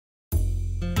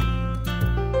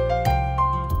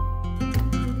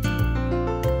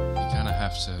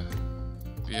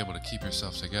be able to keep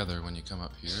yourself together when you come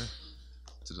up here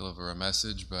to deliver a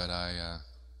message, but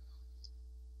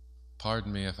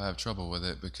pardon me if I have trouble with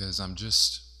it, because I'm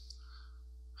just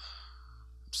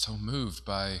so moved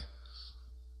by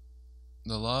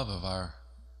the love of our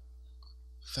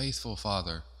faithful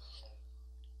Father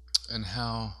and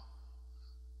how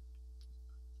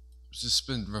I've just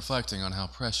been reflecting on how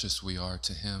precious we are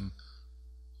to Him.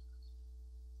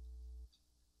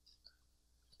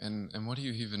 And what do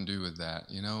you even do with that?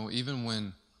 You know, even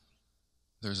when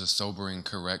there's a sobering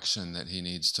correction that He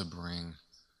needs to bring,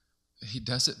 He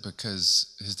does it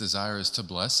because His desire is to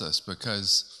bless us,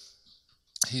 because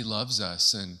He loves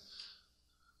us. And,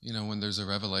 you know, when there's a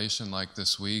revelation like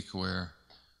this week where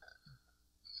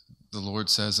the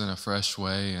Lord says in a fresh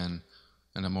way and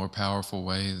in a more powerful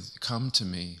way, come to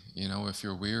me, you know, if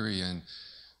you're weary and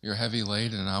you're heavy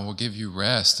laden, and I will give you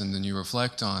rest. And then you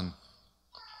reflect on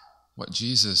what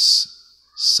Jesus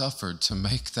suffered to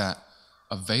make that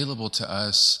available to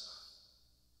us.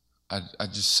 I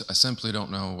simply don't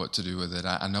know what to do with it.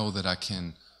 I know that I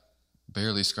can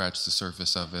barely scratch the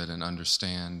surface of it and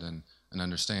understand and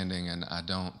understanding, and I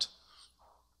don't.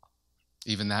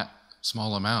 Even that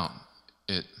small amount,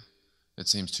 it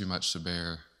seems too much to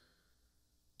bear,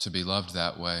 to be loved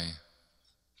that way.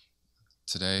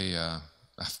 Today,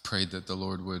 I've prayed that the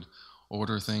Lord would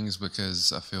order things,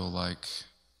 because I feel like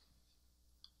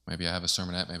maybe I have a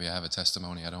sermonette, maybe I have a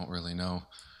testimony, I don't really know.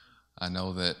 I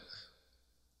know that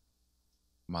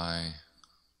my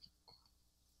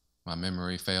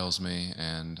memory fails me,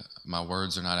 and my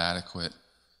words are not adequate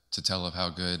to tell of how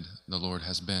good the Lord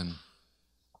has been.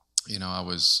 You know, I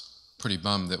was pretty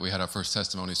bummed that we had our first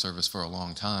testimony service for a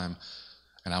long time,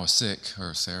 and I was sick,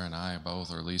 or Sarah and I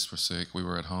both, or Elise were sick. We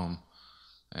were at home,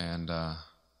 and I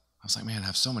was like, man, I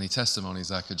have so many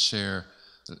testimonies I could share.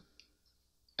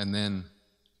 And then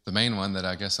the main one that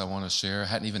I guess I want to share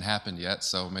hadn't even happened yet,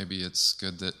 so maybe it's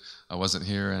good that I wasn't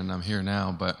here and I'm here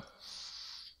now. But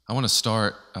I want to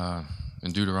start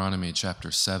in Deuteronomy chapter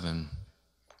 7.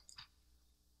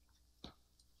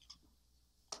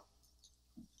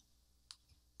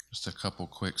 Just a couple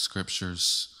quick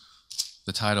scriptures.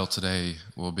 The title today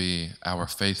will be Our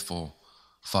Faithful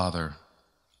Father.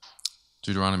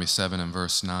 Deuteronomy 7 and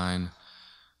verse 9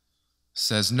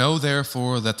 says, "Know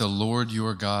therefore that the Lord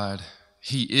your God,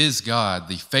 He is God,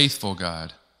 the faithful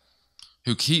God,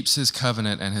 who keeps His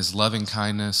covenant and His loving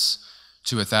kindness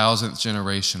to 1,000th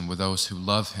generation with those who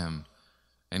love Him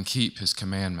and keep His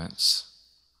commandments."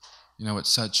 You know, it's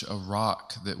such a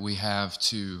rock that we have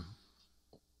to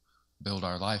build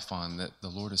our life on, that the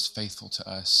Lord is faithful to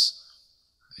us.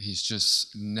 He's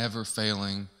just never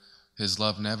failing. His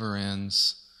love never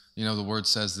ends. You know, the Word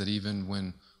says that even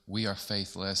when we are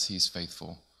faithless, He's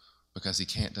faithful, because He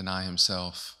can't deny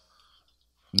Himself.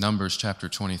 Numbers chapter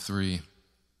 23.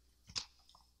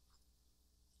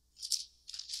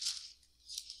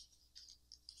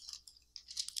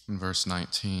 In verse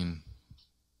 19.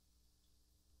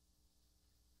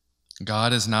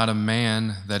 God is not a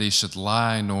man that He should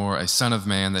lie, nor a son of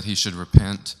man that He should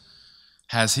repent.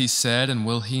 Has He said, and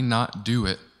will He not do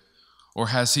it? Or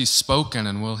has He spoken,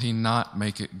 and will He not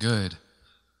make it good?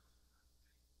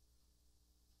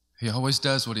 He always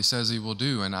does what He says He will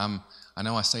do, and I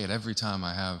know I say it every time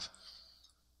I have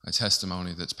a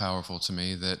testimony that's powerful to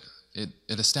me, that it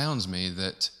astounds me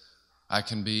that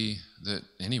that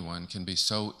anyone can be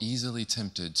so easily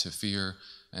tempted to fear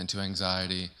and to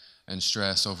anxiety and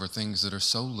stress over things that are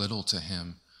so little to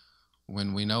Him,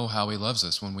 when we know how He loves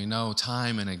us, when we know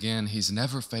time and again He's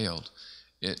never failed.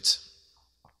 It's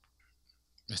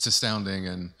astounding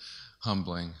and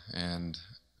humbling, and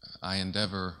I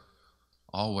endeavor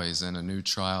always in a new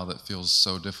trial that feels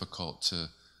so difficult to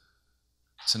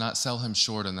not sell Him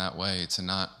short in that way, to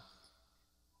not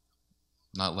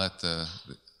let the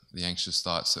anxious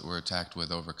thoughts that we're attacked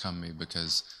with overcome me,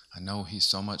 because I know He's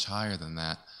so much higher than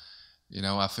that. You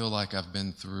know, I feel like I've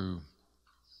been through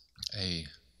a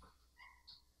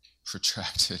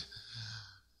protracted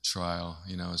trial.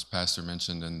 You know, as Pastor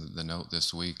mentioned in the note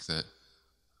this week, that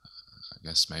I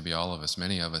guess maybe all of us,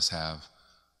 many of us have.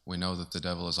 We know that the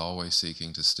devil is always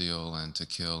seeking to steal and to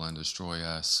kill and destroy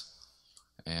us.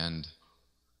 And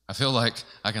I feel like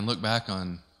I can look back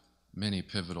on many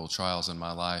pivotal trials in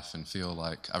my life and feel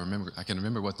like I can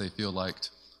remember what they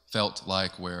felt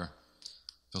like, where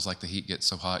it feels like the heat gets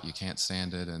so hot you can't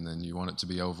stand it, and then you want it to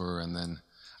be over, and then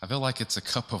I feel like it's a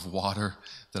cup of water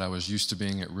that I was used to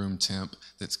being at room temp,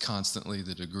 that's constantly,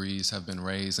 the degrees have been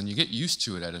raised, and you get used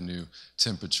to it at a new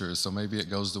temperature. So maybe it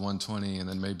goes to 120, and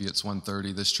then maybe it's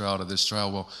 130, this trial to this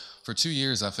trial. Well, for 2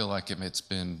 years, I feel like it's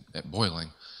been at boiling.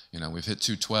 You know, we've hit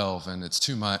 212, and it's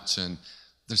too much, and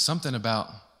there's something about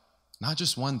not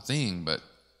just one thing, but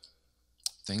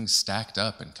things stacked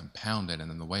up and compounded, and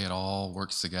then the way it all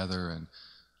works together. And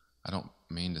I don't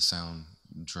mean to sound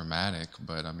dramatic,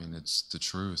 but I mean, it's the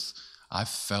truth. I've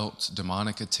felt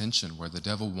demonic attention where the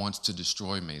devil wants to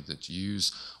destroy me, that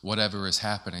use whatever is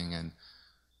happening and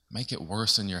make it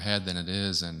worse in your head than it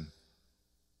is. And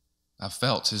I've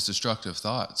felt his destructive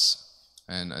thoughts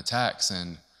and attacks.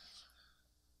 And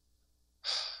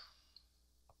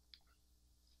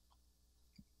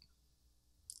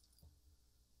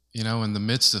you know, in the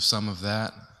midst of some of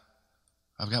that,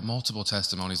 I've got multiple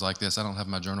testimonies like this. I don't have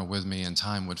my journal with me, and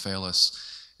time would fail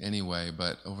us anyway.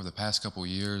 But over the past couple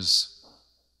years,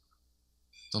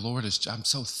 the Lord is, I'm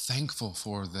so thankful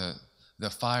for the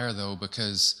fire, though,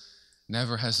 because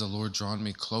never has the Lord drawn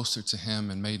me closer to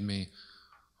him and made me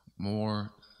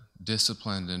more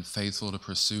disciplined and faithful to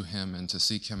pursue him and to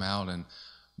seek him out, and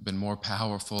been more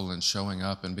powerful in showing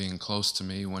up and being close to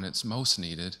me when it's most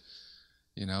needed.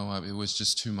 You know, it was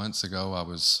just 2 months ago, I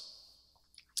was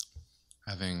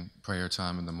having prayer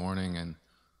time in the morning and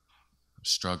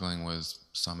struggling with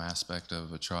some aspect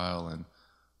of a trial, and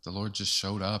the Lord just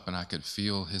showed up, and I could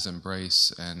feel his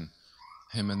embrace and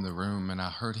him in the room, and I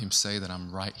heard him say that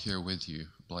I'm right here with you,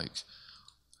 Blake.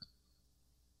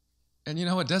 And you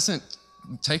know, it doesn't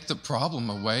take the problem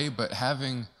away, but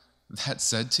having that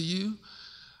said to you,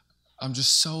 I'm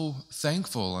just so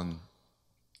thankful. And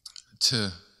to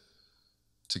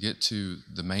get to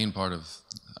the main part of,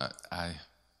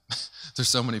 there's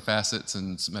so many facets,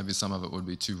 and maybe some of it would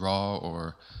be too raw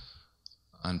or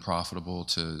unprofitable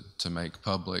to make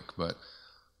public, but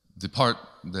the part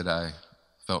that I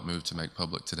felt moved to make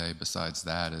public today, besides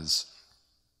that, is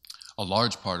a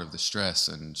large part of the stress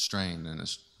and strain, and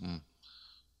it's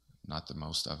not the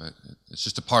most of it. It's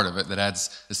just a part of it that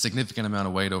adds a significant amount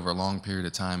of weight over a long period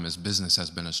of time, as business has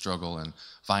been a struggle and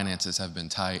finances have been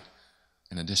tight,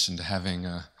 in addition to having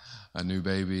a new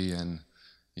baby and,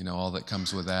 you know, all that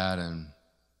comes with that. And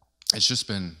it's just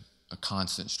been a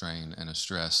constant strain and a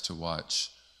stress to watch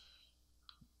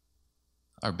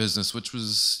our business, which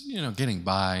was, you know, getting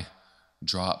by,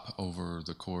 drop over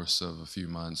the course of a few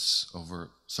months over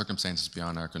circumstances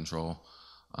beyond our control,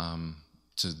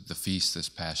 to the feast this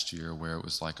past year where it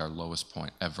was like our lowest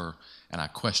point ever. And I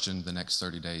questioned the next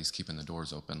 30 days keeping the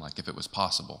doors open, like if it was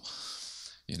possible,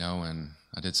 you know. And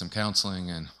I did some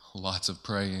counseling and lots of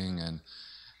praying, and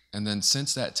then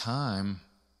since that time,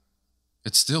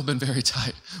 it's still been very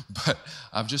tight, but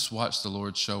I've just watched the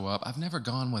Lord show up. I've never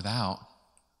gone without.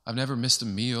 I've never missed a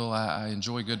meal. I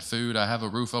enjoy good food. I have a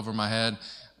roof over my head.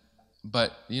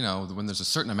 But, you know, when there's a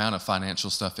certain amount of financial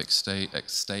stuff at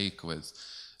stake with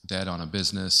debt on a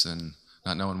business and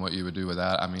not knowing what you would do with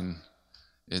that, I mean,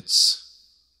 it's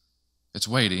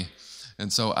weighty.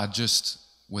 And so I just,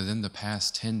 within the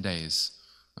past 10 days,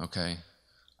 okay,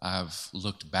 I've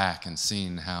looked back and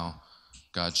seen how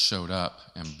God showed up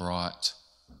and brought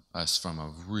us from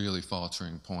a really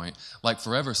faltering point. Like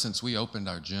forever since we opened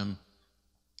our gym,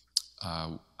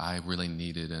 I really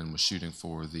needed and was shooting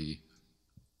for the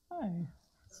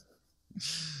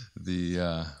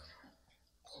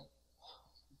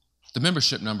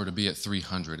membership number to be at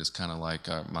 300 is kind of like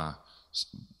my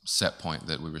set point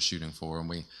that we were shooting for, and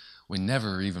we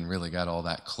never even really got all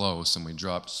that close, and we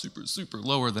dropped super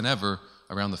lower than ever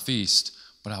around the feast.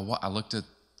 But I looked at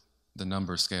the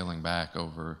number scaling back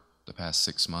over the past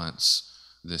 6 months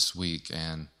this week,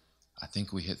 and I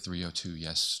think we hit 302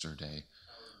 yesterday,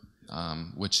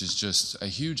 which is just a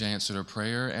huge answer to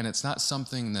prayer. And it's not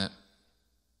something that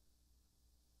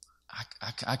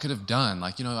I could have done.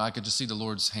 Like, you know, I could just see the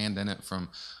Lord's hand in it, from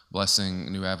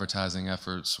blessing new advertising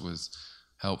efforts with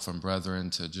help from brethren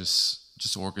to just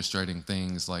orchestrating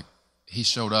things. Like, he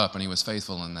showed up and he was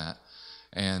faithful in that.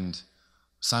 And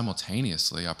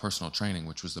simultaneously, our personal training,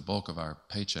 which was the bulk of our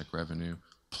paycheck revenue,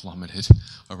 plummeted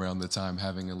around the time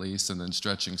having Elise, and then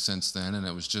stretching since then. And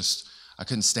it was just, I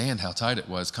couldn't stand how tight it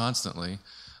was constantly.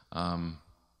 And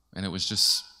it was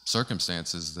just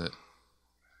circumstances that,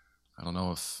 I don't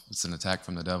know if it's an attack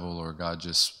from the devil or God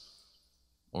just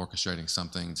orchestrating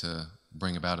something to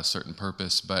bring about a certain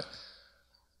purpose, but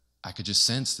I could just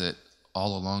sense that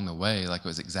all along the way, like, it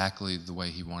was exactly the way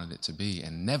he wanted it to be.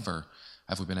 And never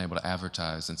have we been able to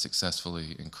advertise and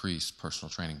successfully increase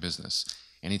personal training business.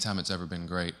 Anytime it's ever been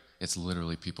great, it's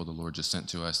literally people the Lord just sent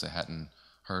to us that hadn't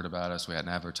heard about us, we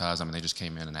hadn't advertised. I mean, they just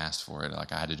came in and asked for it.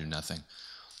 Like, I had to do nothing.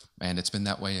 And it's been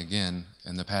that way again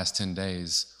in the past 10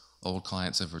 days. Old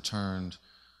clients have returned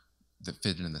that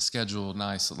fit in the schedule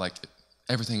nice. Like,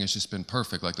 everything has just been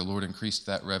perfect. Like, the Lord increased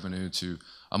that revenue to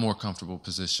a more comfortable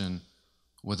position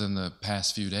within the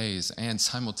past few days. And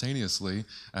simultaneously,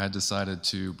 I had decided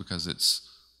to, because it's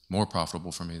more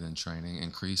profitable for me than training,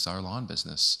 increase our lawn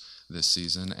business this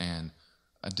season. And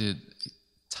I did a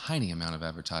tiny amount of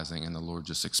advertising, and the Lord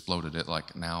just exploded it.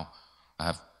 Like now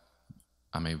I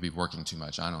may be working too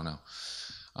much. I don't know.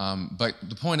 But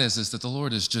the point is that the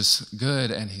Lord is just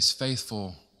good and he's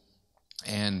faithful.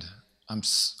 And I'm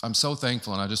so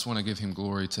thankful, and I just want to give him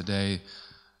glory today.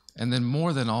 And then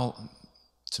more than all,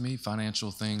 to me,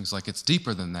 financial things, like it's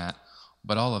deeper than that,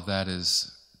 but all of that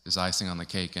is icing on the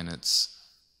cake, and it's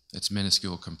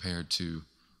minuscule compared to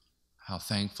how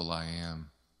thankful I am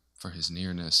for his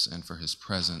nearness and for his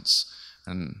presence.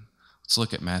 And let's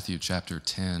look at Matthew chapter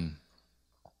 10.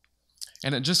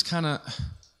 And it just kind of,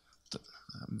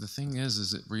 the thing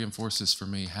is it reinforces for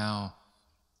me how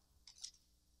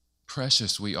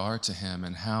precious we are to him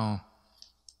and how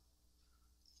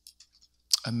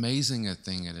amazing a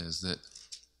thing it is that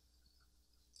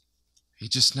he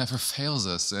just never fails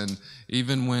us. And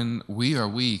even when we are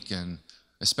weak, and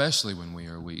especially when we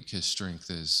are weak, his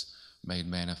strength is made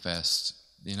manifest,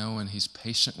 and he's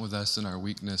patient with us in our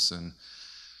weakness and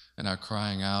our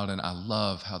crying out. And I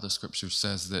love how the scripture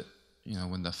says that,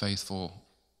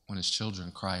 when his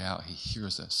children cry out, he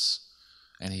hears us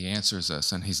and he answers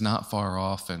us, and he's not far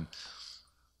off. And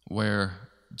where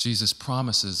Jesus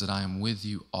promises that I am with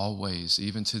you always,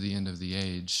 even to the end of the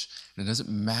age. And it doesn't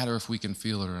matter if we can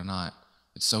feel it or not.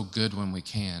 It's so good when we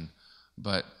can.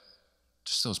 But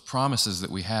just those promises that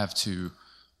we have to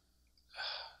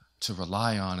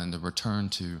rely on and to return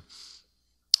to.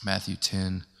 Matthew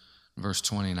 10, verse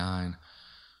 29.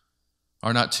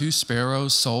 Are not 2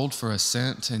 sparrows sold for a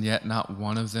cent, and yet not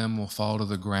one of them will fall to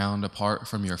the ground apart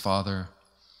from your Father?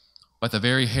 But the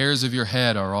very hairs of your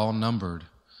head are all numbered.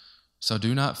 So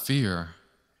do not fear.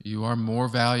 You are more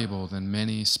valuable than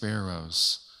many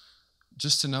sparrows.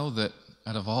 Just to know that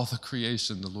out of all the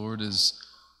creation, the Lord is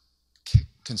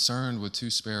concerned with 2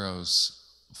 sparrows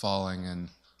falling, and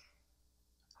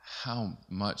how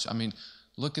much.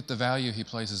 Look at the value he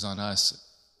places on us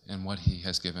and what he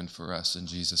has given for us in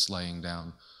Jesus laying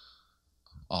down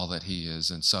all that he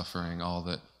is and suffering all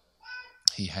that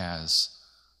he has.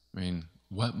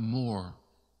 What more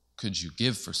could you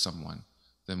give for someone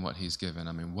than what he's given?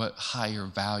 What higher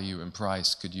value and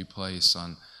price could you place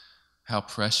on how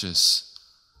precious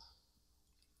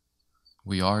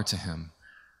we are to him?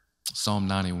 Psalm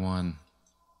 91.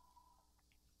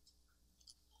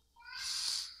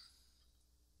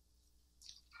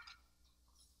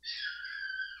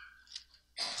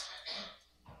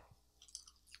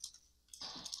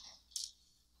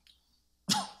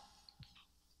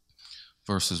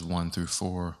 Verses 1 through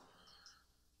 4.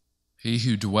 He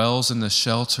who dwells in the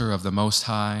shelter of the Most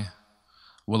High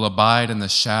will abide in the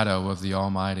shadow of the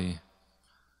Almighty.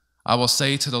 I will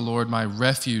say to the Lord, my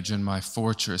refuge and my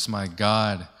fortress, my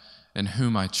God, in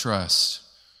whom I trust.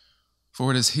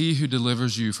 For it is he who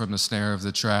delivers you from the snare of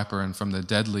the trapper and from the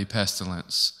deadly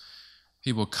pestilence.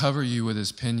 He will cover you with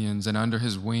his pinions, and under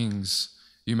his wings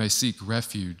you may seek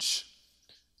refuge.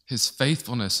 His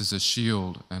faithfulness is a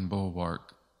shield and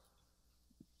bulwark.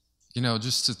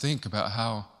 Just to think about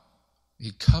how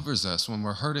he covers us when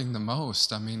we're hurting the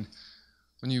most. When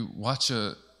you watch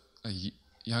a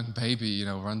young baby,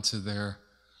 run to their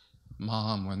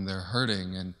mom when they're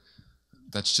hurting, and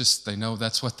they know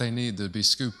that's what they need, to be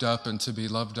scooped up and to be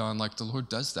loved on. Like the Lord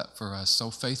does that for us so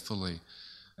faithfully.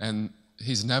 And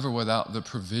he's never without the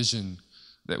provision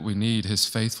that we need. His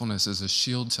faithfulness is a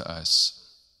shield to us.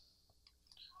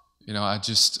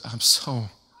 I'm so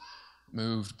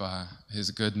moved by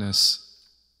his goodness.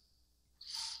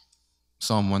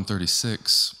 Psalm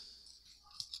 136.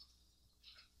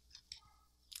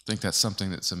 I think that's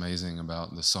something that's amazing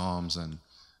about the Psalms and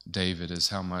David, is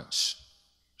how much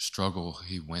struggle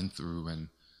he went through and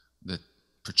the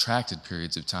protracted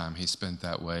periods of time he spent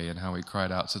that way, and how he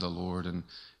cried out to the Lord. And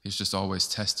he's just always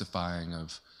testifying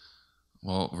of,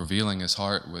 revealing his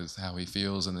heart with how he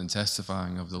feels, and then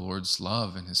testifying of the Lord's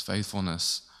love and his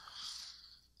faithfulness.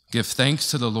 Give thanks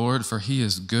to the Lord, for he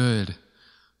is good,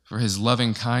 for his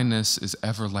loving kindness is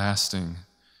everlasting.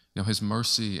 His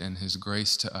mercy and his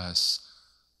grace to us,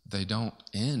 they don't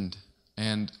end.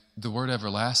 And the word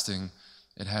everlasting,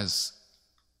 it has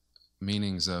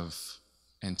meanings of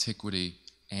antiquity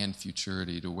and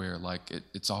futurity, to where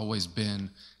it's always been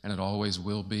and it always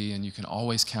will be, and you can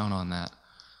always count on that.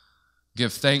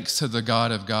 Give thanks to the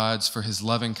God of gods, for his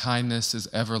loving kindness is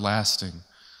everlasting.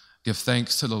 Give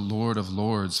thanks to the Lord of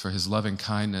lords, for his loving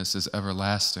kindness is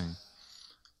everlasting.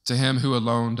 To him who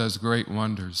alone does great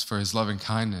wonders, for his loving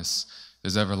kindness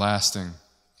is everlasting.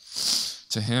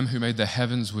 To him who made the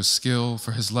heavens with skill,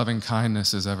 for his loving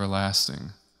kindness is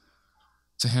everlasting.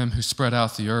 To him who spread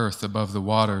out the earth above the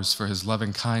waters, for his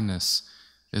loving kindness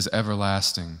is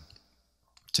everlasting.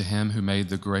 To him who made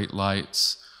the great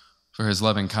lights, for his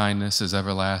loving kindness is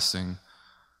everlasting.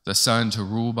 The sun to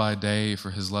rule by day,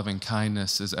 for his loving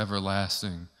kindness is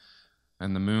everlasting.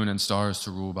 And the moon and stars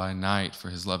to rule by night, for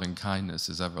his loving kindness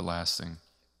is everlasting.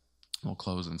 We'll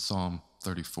close in Psalm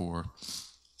 34.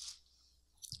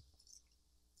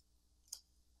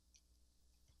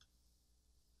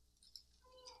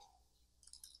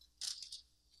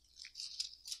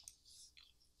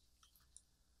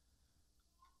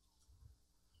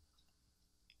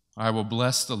 I will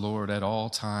bless the Lord at all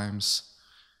times.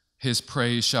 His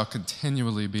praise shall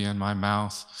continually be in my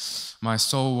mouth. My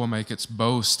soul will make its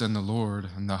boast in the Lord,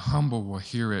 and the humble will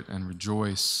hear it and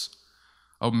rejoice.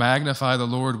 O magnify the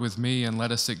Lord with me, and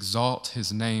let us exalt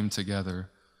his name together.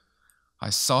 I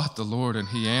sought the Lord, and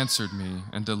he answered me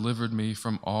and delivered me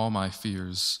from all my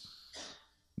fears.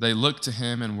 They looked to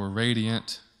him and were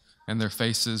radiant, and their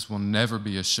faces will never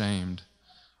be ashamed.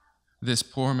 This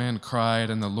poor man cried,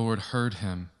 and the Lord heard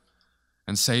him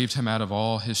and saved him out of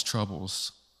all his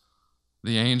troubles.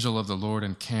 The angel of the Lord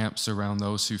encamps around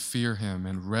those who fear him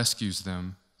and rescues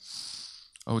them.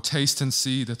 O taste and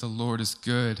see that the Lord is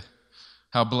good.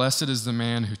 How blessed is the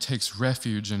man who takes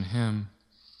refuge in him.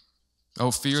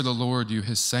 O fear the Lord, you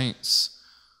his saints,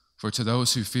 for to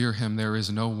those who fear him there is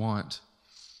no want.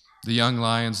 The young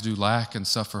lions do lack and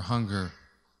suffer hunger,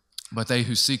 but they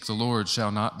who seek the Lord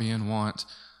shall not be in want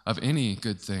of any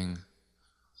good thing.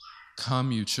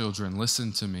 Come, you children,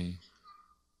 listen to me.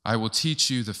 I will teach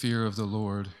you the fear of the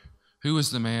Lord. Who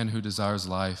is the man who desires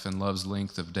life and loves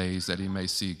length of days that he may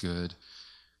see good?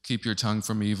 Keep your tongue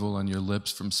from evil and your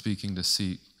lips from speaking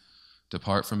deceit.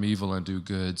 Depart from evil and do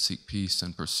good. Seek peace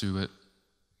and pursue it.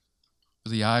 For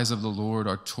the eyes of the Lord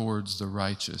are towards the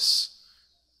righteous,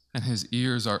 and his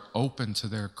ears are open to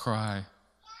their cry.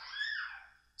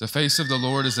 The face of the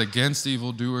Lord is against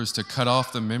evildoers, to cut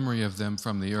off the memory of them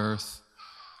from the earth.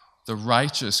 The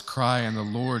righteous cry, and the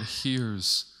Lord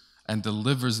hears and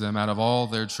delivers them out of all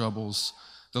their troubles.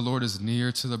 The Lord is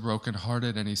near to the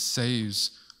brokenhearted, and he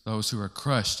saves those who are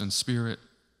crushed in spirit.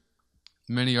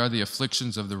 Many are the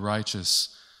afflictions of the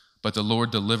righteous, but the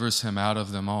Lord delivers him out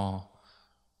of them all.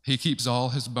 He keeps all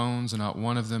his bones, and not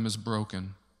one of them is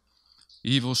broken.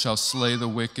 Evil shall slay the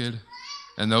wicked,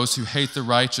 and those who hate the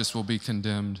righteous will be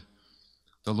condemned.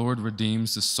 The Lord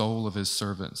redeems the soul of his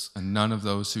servants, and none of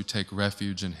those who take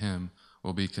refuge in him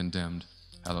will be condemned.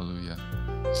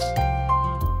 Hallelujah.